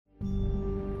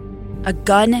a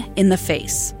gun in the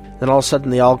face. Then all of a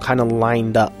sudden, they all kind of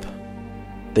lined up.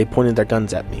 They pointed their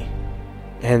guns at me.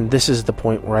 And this is the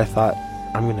point where I thought,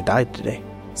 I'm going to die today.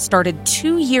 Started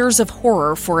 2 years of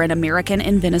horror for an American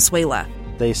in Venezuela.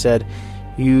 They said,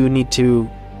 you need to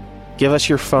give us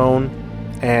your phone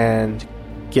and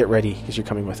get ready because you're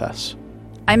coming with us.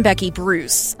 I'm Becky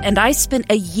Bruce, and I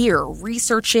spent a year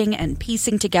researching and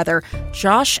piecing together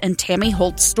Josh and Tammy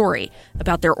Holt's story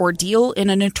about their ordeal in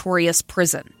a notorious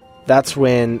prison. That's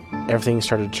when everything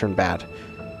started to turn bad.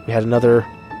 We had another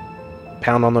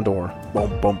pound on the door.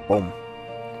 Boom, boom, boom.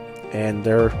 And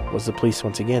there was the police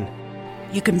once again.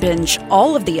 You can binge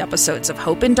all of the episodes of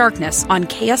Hope in Darkness on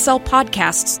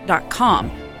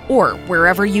KSLpodcasts.com or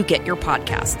wherever you get your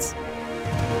podcasts.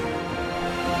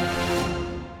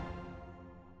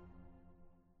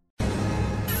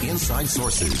 Inside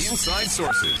Sources. Inside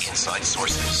Sources. Inside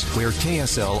Sources. Where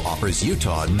KSL offers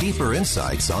Utah deeper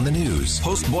insights on the news.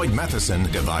 Host Boyd Matheson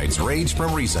divides rage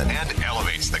from reason and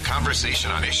elevates the conversation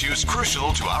on issues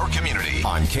crucial to our community.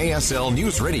 On KSL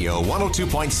News Radio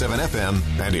 102.7 FM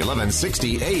and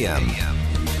 1160 AM.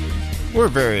 We're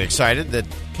very excited that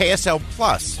KSL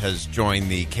Plus has joined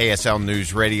the KSL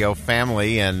News Radio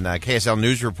family, and KSL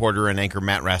News reporter and anchor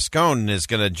Matt Rascone is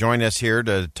going to join us here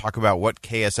to talk about what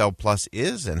KSL Plus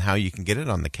is and how you can get it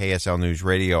on the KSL News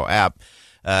Radio app.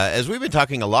 As we've been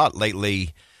talking a lot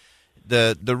lately,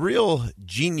 the real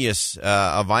genius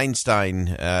of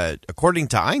Einstein, according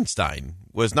to Einstein,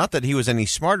 was not that he was any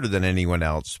smarter than anyone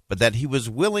else, but that he was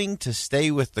willing to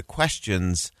stay with the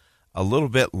questions a little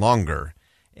bit longer.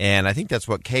 And I think that's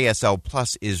what KSL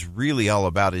Plus is really all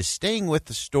about, is staying with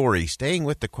the story, staying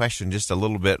with the question just a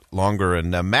little bit longer.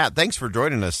 And Matt, thanks for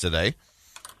joining us today.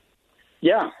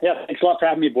 Yeah. Thanks a lot for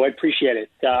having me, Boyd. Appreciate it.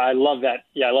 I love that.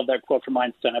 Yeah, I love that quote from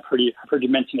Einstein. I've heard you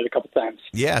mention it a couple times.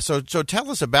 Yeah. So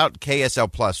tell us about KSL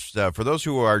Plus. For those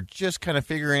who are just kind of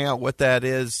figuring out what that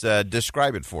is,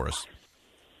 describe it for us.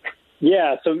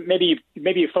 Yeah. So maybe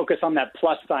you focus on that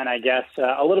plus sign, I guess,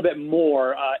 a little bit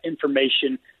more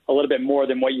information, a little bit more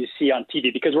than what you see on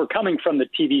TV, because we're coming from the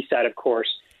TV side, of course,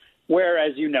 where,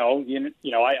 as you know,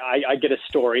 I get a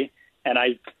story and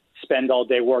I spend all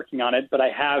day working on it, but I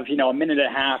have, a minute and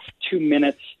a half, 2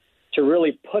 minutes to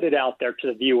really put it out there to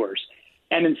the viewers.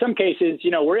 And in some cases,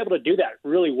 we're able to do that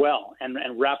really well and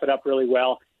wrap it up really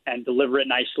well and deliver it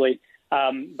nicely.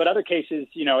 But other cases,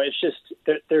 it's just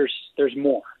there's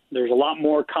more. There's a lot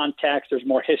more context. There's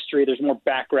more history. There's more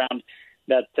background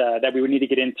that we would need to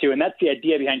get into. And that's the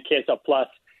idea behind KSL Plus.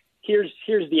 Here's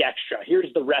the extra.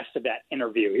 Here's the rest of that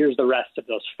interview. Here's the rest of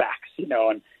those facts, and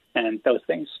those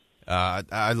things.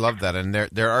 I love that. And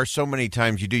there are so many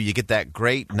times you get that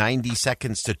great 90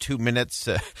 seconds to 2 minutes.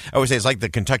 I always say it's like the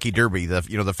Kentucky Derby,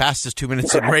 the fastest 2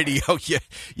 minutes in radio.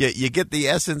 You get the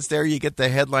essence there. You get the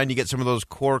headline. You get some of those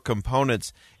core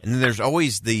components. And then there's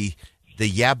always the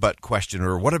yeah, but question,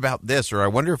 or what about this, or I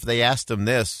wonder if they asked them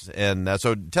this. And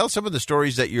so tell some of the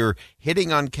stories that you're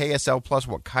hitting on KSL Plus.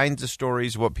 What kinds of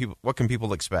stories? What can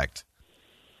people expect?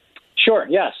 Sure.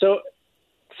 Yeah. So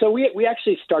we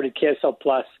actually started KSL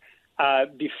Plus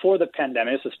before the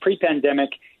pandemic. This was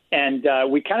pre-pandemic, and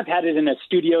we kind of had it in a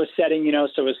studio setting,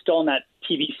 so it was still in that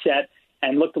TV set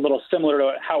and looked a little similar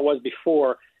to how it was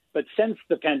before. But since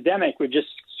the pandemic, we've just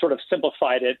sort of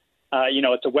simplified it.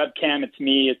 It's a webcam, it's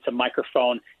me, it's a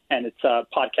microphone, and it's a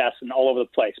podcast and all over the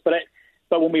place. But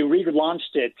when we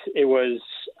relaunched it, it was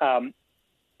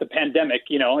the pandemic.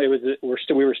 We were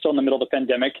still in the middle of the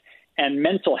pandemic, and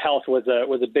mental health was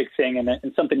a big thing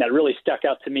and something that really stuck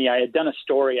out to me. I had done a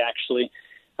story actually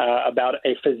about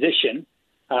a physician,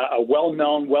 a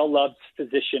well-known, well-loved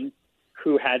physician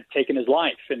who had taken his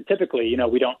life. And typically,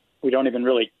 we don't even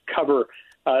really cover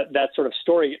that sort of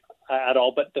story at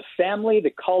all, but the family,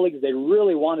 the colleagues, they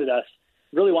really wanted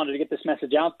to get this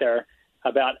message out there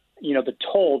about, the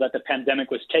toll that the pandemic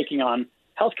was taking on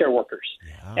healthcare workers.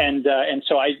 Yeah. And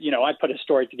so I put a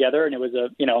story together, and it was a,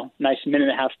 nice minute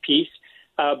and a half piece.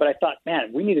 But I thought,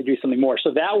 man, we need to do something more.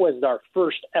 So that was our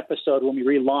first episode when we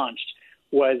relaunched,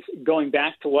 was going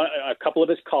back to a couple of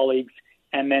his colleagues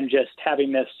and then just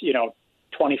having this,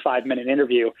 25-minute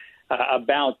interview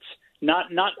about not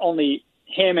only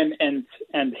him and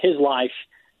his life,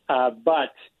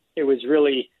 but it was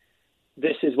really,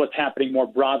 this is what's happening more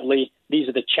broadly. These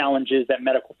are the challenges that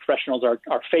medical professionals are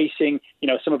facing.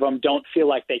 Some of them don't feel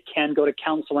like they can go to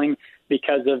counseling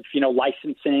because of,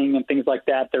 licensing and things like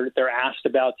that. They're asked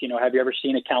about, have you ever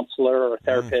seen a counselor or a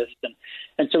therapist?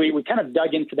 And so we kind of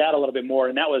dug into that a little bit more,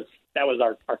 and that was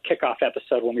our kickoff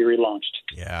episode when we relaunched.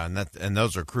 Yeah, and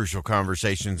those are crucial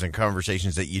conversations, and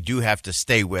conversations that you do have to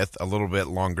stay with a little bit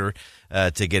longer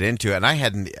to get into. And I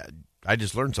hadn't I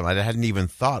just learned something. I hadn't even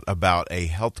thought about a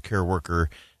healthcare worker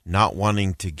not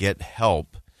wanting to get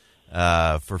help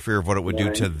for fear of what it would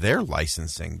do to their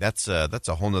licensing. That's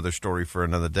a whole nother story for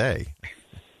another day.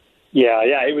 Yeah,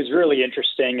 it was really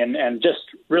interesting and just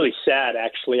really sad,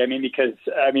 actually. I mean, because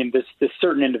this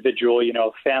certain individual,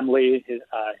 family,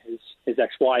 his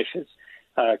ex-wife, his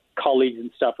colleagues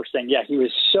and stuff were saying, he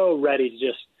was so ready to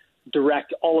just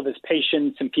direct all of his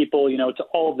patients and people, to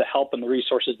all of the help and the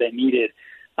resources they needed,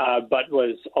 but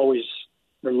was always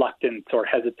reluctant or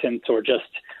hesitant or just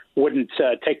wouldn't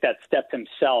take that step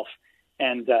himself.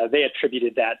 And they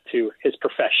attributed that to his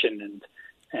profession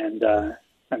and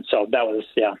so that was,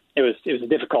 it was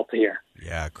difficult to hear.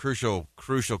 Yeah, crucial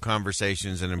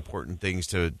conversations and important things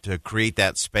to create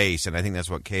that space. And I think that's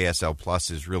what KSL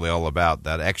Plus is really all about,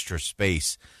 that extra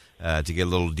space to get a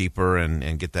little deeper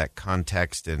and get that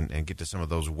context and get to some of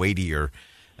those weightier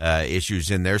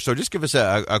issues in there. So just give us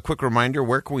a quick reminder,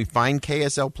 where can we find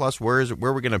KSL Plus? Where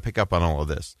are we going to pick up on all of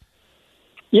this?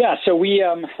 Yeah, so we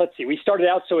started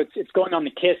out, so it's going on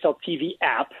the KSL TV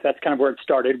app. That's kind of where it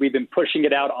started. We've been pushing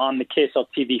it out on the KSL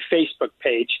TV Facebook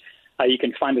page. You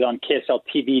can find it on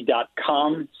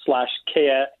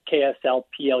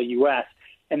ksltv.com/KSLPLUS.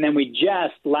 And then we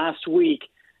just last week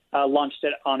launched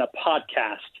it on a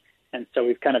podcast. And so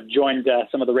we've kind of joined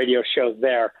some of the radio shows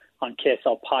there on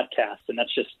KSL Podcast. And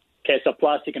that's just KSL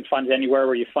Plus. You can find it anywhere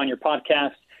where you find your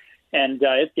podcast. And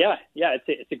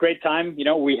it's a great time.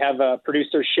 We have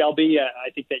producer Shelby. I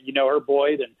think that her,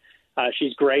 Boyd, and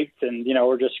she's great. And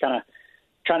we're just kind of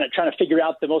trying to figure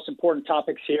out the most important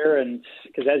topics here. And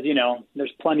because as you know,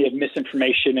 there's plenty of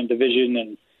misinformation and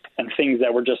division and things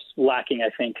that we're just lacking, I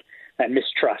think, and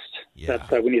mistrust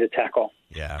that we need to tackle.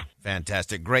 Yeah,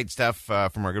 fantastic. Great stuff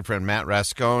from our good friend Matt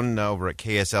Rascone over at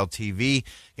KSL TV.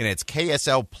 And it's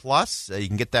KSL Plus. You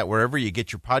can get that wherever you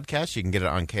get your podcasts. You can get it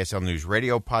on KSL News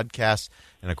Radio podcasts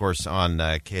and, of course, on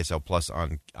KSL Plus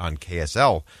on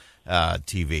KSL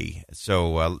TV.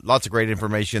 So lots of great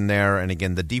information there. And,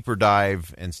 again, the deeper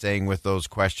dive and staying with those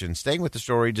questions, staying with the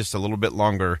story just a little bit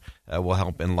longer will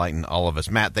help enlighten all of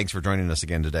us. Matt, thanks for joining us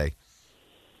again today.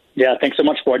 Yeah, thanks so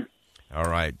much, Boyd. All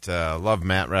right. Love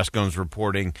Matt Rascone's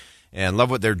reporting and love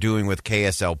what they're doing with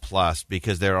KSL Plus,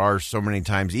 because there are so many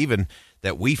times even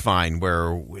that we find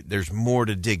where there's more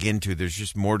to dig into. There's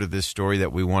just more to this story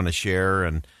that we want to share.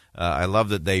 And I love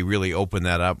that they really open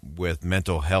that up with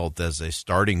mental health as a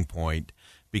starting point,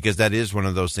 because that is one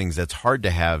of those things that's hard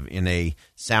to have in a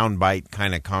soundbite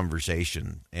kind of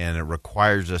conversation. And it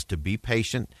requires us to be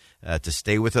patient, to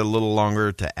stay with it a little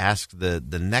longer, to ask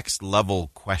the next level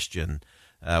question.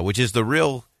 Which is the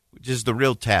real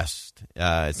test.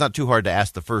 It's not too hard to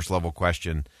ask the first level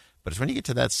question, but it's when you get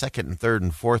to that second and third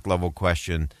and fourth level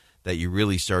question that you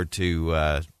really start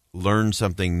to learn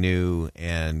something new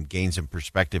and gain some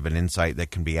perspective and insight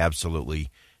that can be absolutely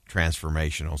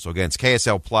transformational. So again, it's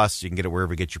KSL Plus. You can get it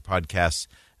wherever you get your podcasts,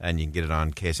 and you can get it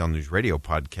on KSL News Radio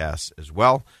podcasts as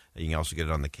well. You can also get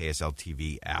it on the KSL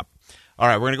TV app. All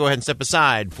right, we're going to go ahead and step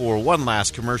aside for one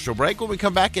last commercial break. When we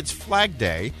come back, it's Flag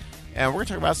Day. And we're going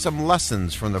to talk about some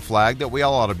lessons from the flag that we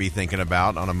all ought to be thinking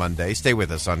about on a Monday. Stay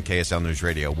with us on KSL News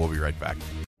Radio. We'll be right back.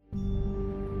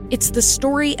 It's the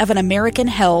story of an American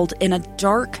held in a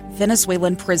dark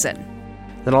Venezuelan prison.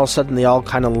 Then all of a sudden, they all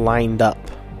kind of lined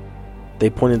up. They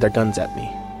pointed their guns at me.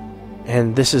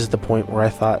 And this is the point where I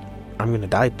thought, I'm going to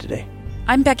die today.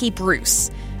 I'm Becky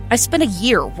Bruce. I spent a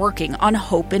year working on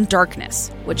Hope in Darkness,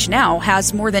 which now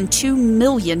has more than 2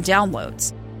 million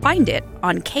downloads. Find it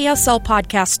on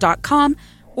kslpodcast.com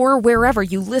or wherever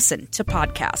you listen to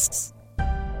podcasts.